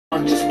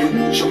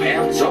put your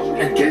hands up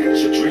and get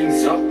your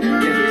dreams up.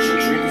 Get your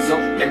dreams up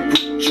and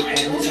put your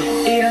hands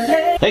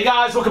up. Hey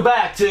guys, welcome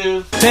back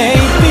to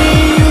Baby,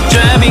 you're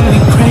driving me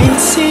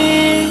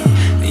crazy.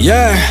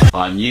 Yeah.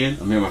 I'm Yoon.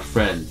 I'm here with my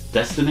friend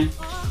Destiny.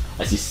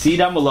 As you see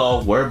down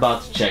below, we're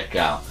about to check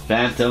out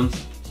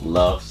Phantom's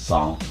love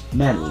song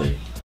medley.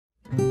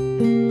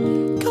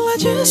 Girl, I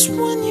just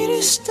want you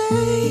to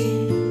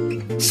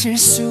stay.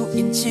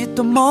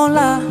 실수인지도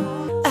몰라.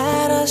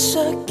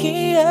 알아서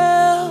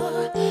귀여워.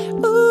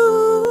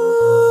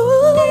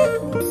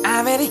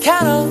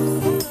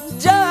 아메리카노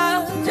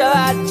좋아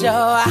좋아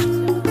좋아.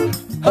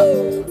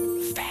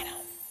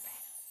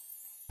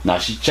 Now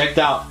she checked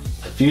out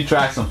a few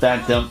tracks on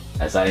Phantom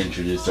as I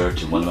introduced her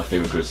to one of my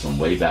favorite groups from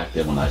way back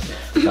then when I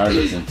started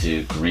listening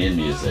to Korean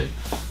music.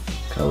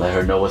 Gonna let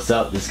her know what's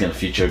up. This is gonna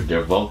feature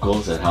their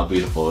vocals and how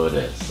beautiful it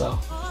is. So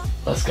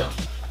let's go.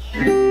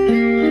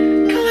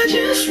 Girl, I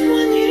just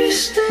want you to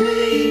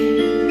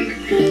stay.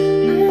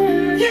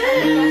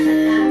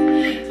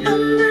 Yeah.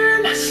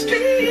 Under my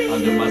skin.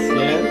 Under my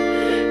skin.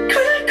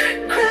 Cry, cry,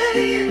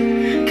 cray.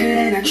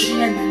 그래 난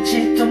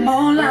취했는지도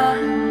몰라.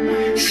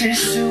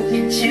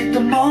 실수인지도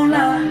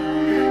몰라.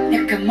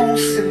 약간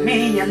모습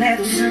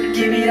미안해도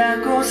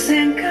술김이라고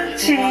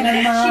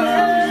생각지는 마.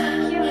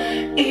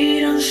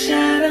 이런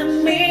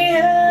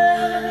사람이야.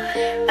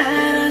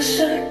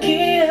 알아서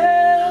귀여워.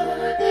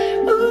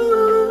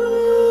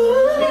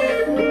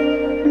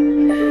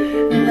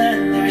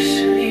 난 널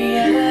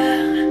술이야.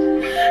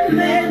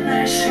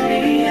 맨날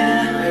술이야.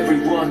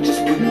 Everyone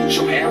just put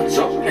your hands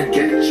up and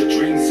get your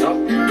dreams up.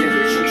 Get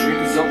your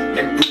dreams up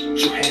and put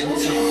your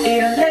hands up.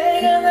 이런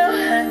내가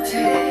너한테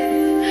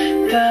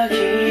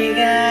거기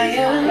가요.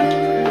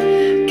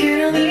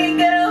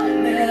 그러니까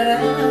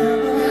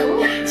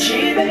오늘은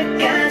집에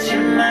가지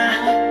마.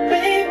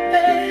 Baby,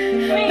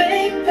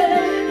 baby,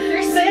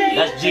 baby.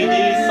 That's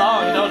GD's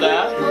song, you know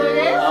that?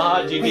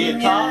 GD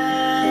and Top.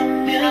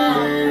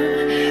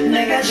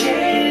 내가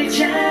제일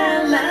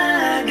잘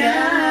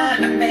나가.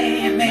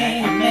 매일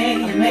매일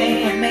매일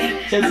매일 매일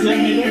Just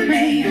sing it.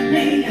 매일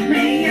매일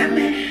매일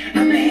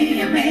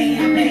매일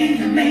매일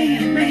매일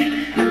매일 매일.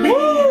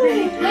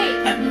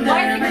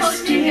 Why are they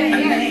close to your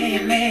hair?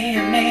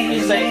 They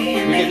say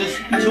we get this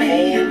too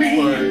old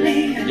for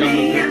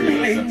younger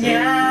people. 야,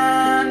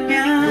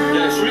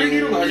 술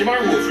얘기는 하지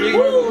말고 술 얘기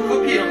말고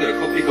커피 이런 데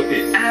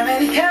커피.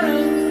 아메리카노.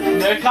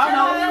 Americano.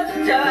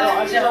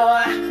 좋아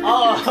좋아.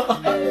 Oh.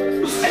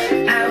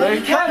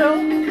 아메리카노.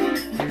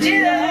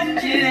 지레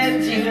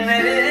지레 지레.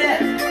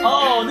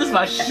 Oh, this is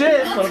my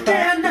shit.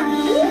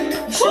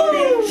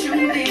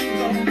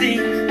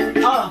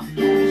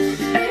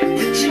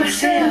 듣지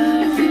마세요.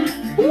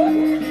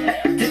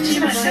 듣지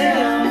마세요.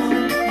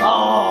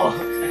 Oh.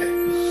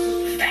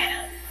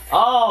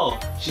 Oh.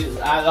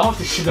 I don't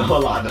think she know a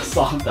lot of the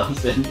song that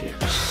was in here.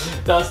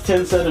 That was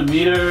 10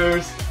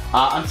 centimeters.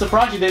 I'm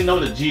surprised you didn't know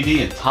the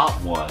GD and Top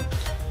one.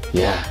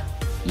 Yeah.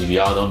 If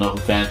y'all don't know who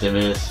Phantom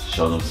is,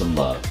 show them some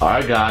love.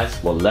 Alright guys,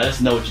 well let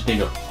us know what you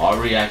think of our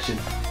reaction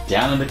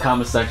down in the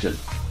comment section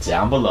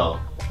down below.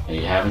 And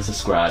if you haven't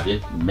subscribed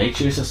yet, make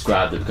sure you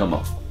subscribe to become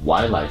a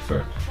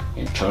Ylifer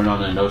and turn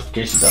on the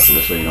notifications up so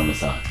this way you don't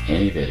miss out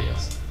any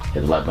videos.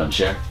 Hit the like button,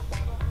 share.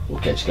 We'll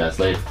catch you guys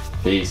later.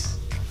 Peace.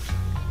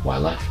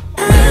 Ylife.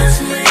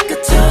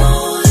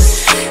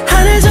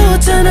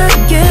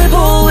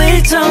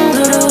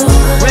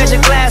 Raise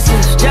your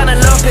glasses, John and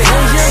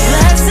Lopez.